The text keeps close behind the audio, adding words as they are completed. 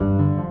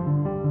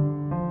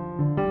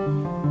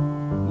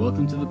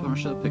Welcome to the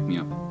Parsha Pick Me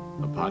Up,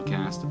 a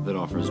podcast that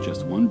offers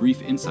just one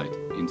brief insight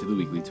into the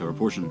weekly Torah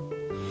portion.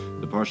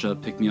 The Parsha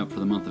Pick Me Up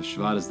for the month of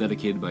Shvat is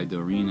dedicated by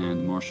Doreen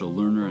and Marshall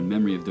Lerner in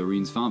memory of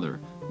Doreen's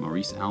father,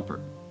 Maurice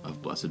Alpert,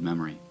 of blessed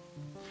memory.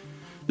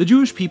 The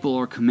Jewish people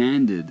are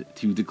commanded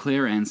to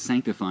declare and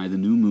sanctify the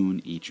new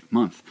moon each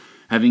month.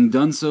 Having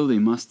done so, they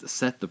must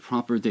set the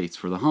proper dates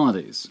for the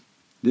holidays.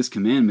 This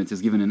commandment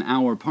is given in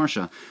our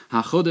Parsha,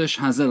 HaChodesh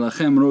Hazeh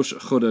Lachem Rosh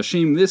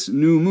Chodashim. This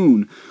new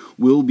moon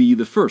will be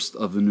the first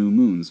of the new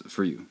moons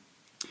for you.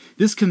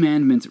 This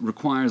commandment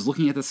requires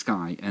looking at the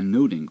sky and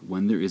noting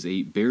when there is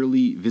a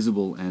barely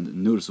visible and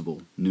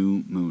noticeable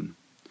new moon.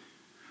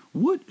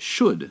 What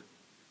should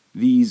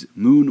these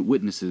moon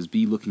witnesses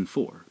be looking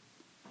for?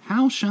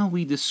 How shall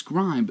we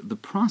describe the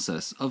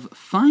process of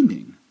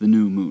finding the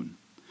new moon?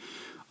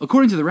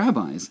 According to the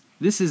rabbis,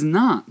 this is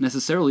not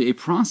necessarily a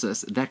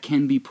process that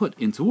can be put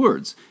into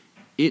words.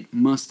 It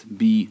must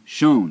be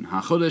shown.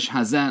 HaChodesh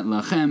Hazeh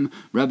Lachem.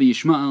 Rabbi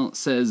Yishmael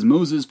says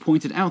Moses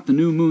pointed out the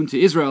new moon to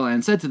Israel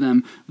and said to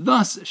them,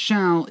 "Thus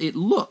shall it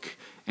look,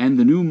 and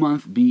the new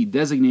month be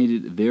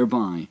designated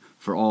thereby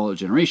for all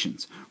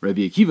generations."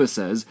 Rabbi Akiva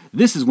says,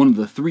 this is one of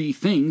the three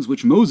things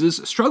which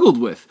Moses struggled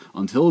with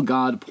until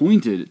God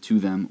pointed to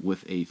them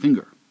with a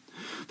finger.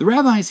 The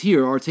rabbis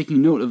here are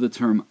taking note of the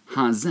term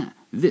hazeh,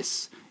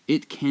 this.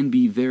 It can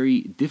be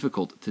very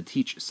difficult to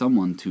teach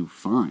someone to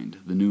find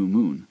the new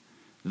moon.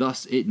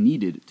 Thus, it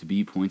needed to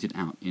be pointed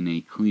out in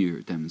a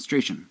clear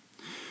demonstration.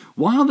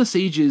 While the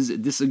sages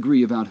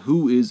disagree about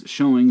who is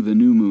showing the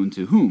new moon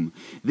to whom,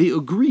 they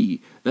agree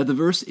that the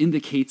verse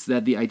indicates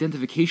that the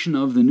identification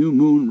of the new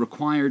moon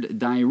required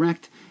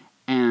direct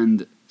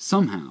and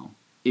somehow,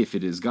 if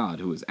it is God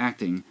who is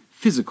acting,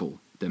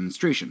 physical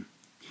demonstration.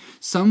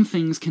 Some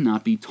things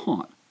cannot be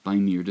taught by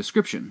mere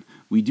description.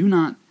 We do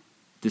not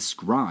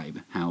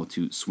describe how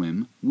to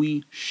swim,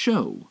 we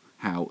show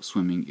how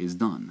swimming is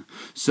done.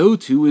 So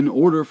too, in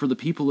order for the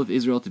people of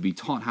Israel to be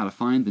taught how to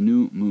find the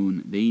new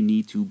moon, they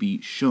need to be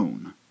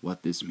shown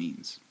what this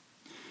means.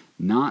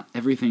 Not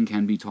everything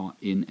can be taught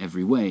in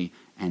every way,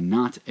 and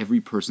not every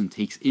person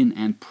takes in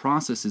and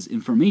processes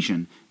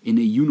information in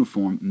a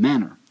uniform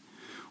manner.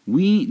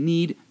 We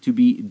need to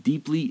be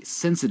deeply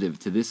sensitive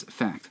to this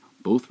fact,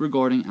 both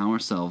regarding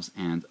ourselves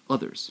and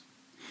others.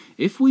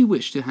 If we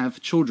wish to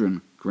have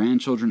children,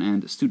 grandchildren,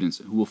 and students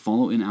who will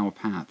follow in our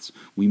paths,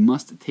 we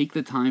must take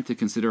the time to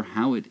consider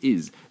how it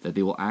is that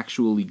they will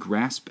actually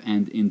grasp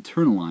and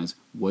internalize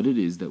what it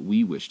is that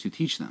we wish to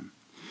teach them.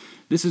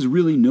 This is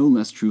really no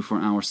less true for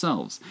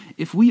ourselves.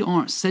 If we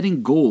are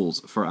setting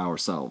goals for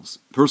ourselves,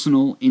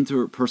 personal,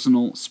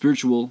 interpersonal,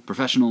 spiritual,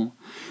 professional,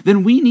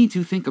 then we need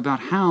to think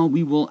about how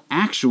we will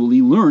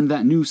actually learn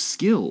that new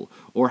skill,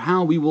 or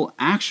how we will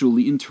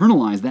actually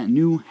internalize that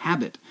new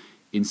habit,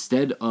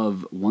 instead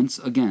of once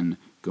again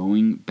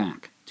going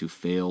back to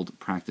failed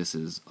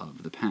practices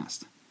of the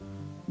past.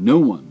 No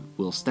one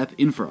will step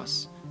in for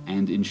us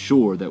and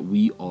ensure that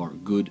we are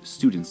good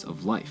students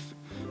of life.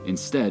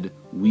 Instead,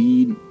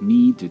 we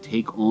need to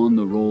take on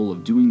the role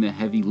of doing the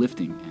heavy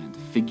lifting and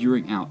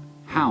figuring out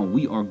how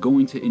we are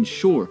going to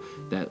ensure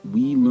that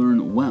we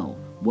learn well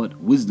what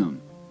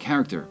wisdom,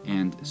 character,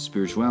 and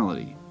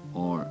spirituality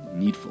are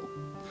needful.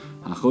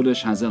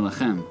 HaChodesh Hazeh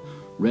Lachem.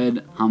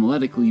 Read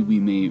homiletically, we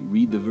may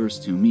read the verse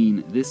to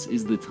mean, this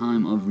is the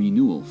time of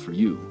renewal for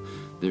you.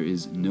 There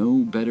is no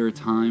better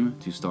time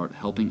to start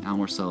helping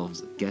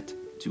ourselves get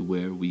to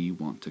where we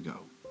want to go.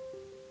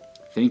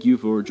 Thank you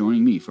for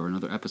joining me for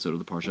another episode of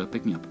the Parsha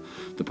Pick Me Up.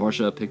 The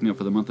Parsha Pick Me Up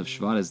for the month of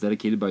Shvat is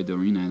dedicated by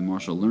Doreen and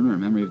Marshall Lerner in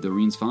memory of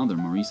Doreen's father,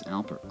 Maurice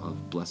Alpert,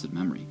 of blessed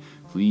memory.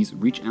 Please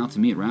reach out to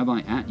me at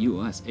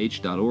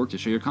rabbi@ush.org to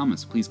share your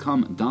comments. Please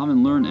come,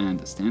 daven, learn,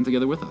 and stand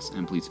together with us.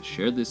 And please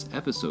share this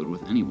episode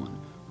with anyone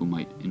who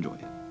might enjoy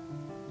it.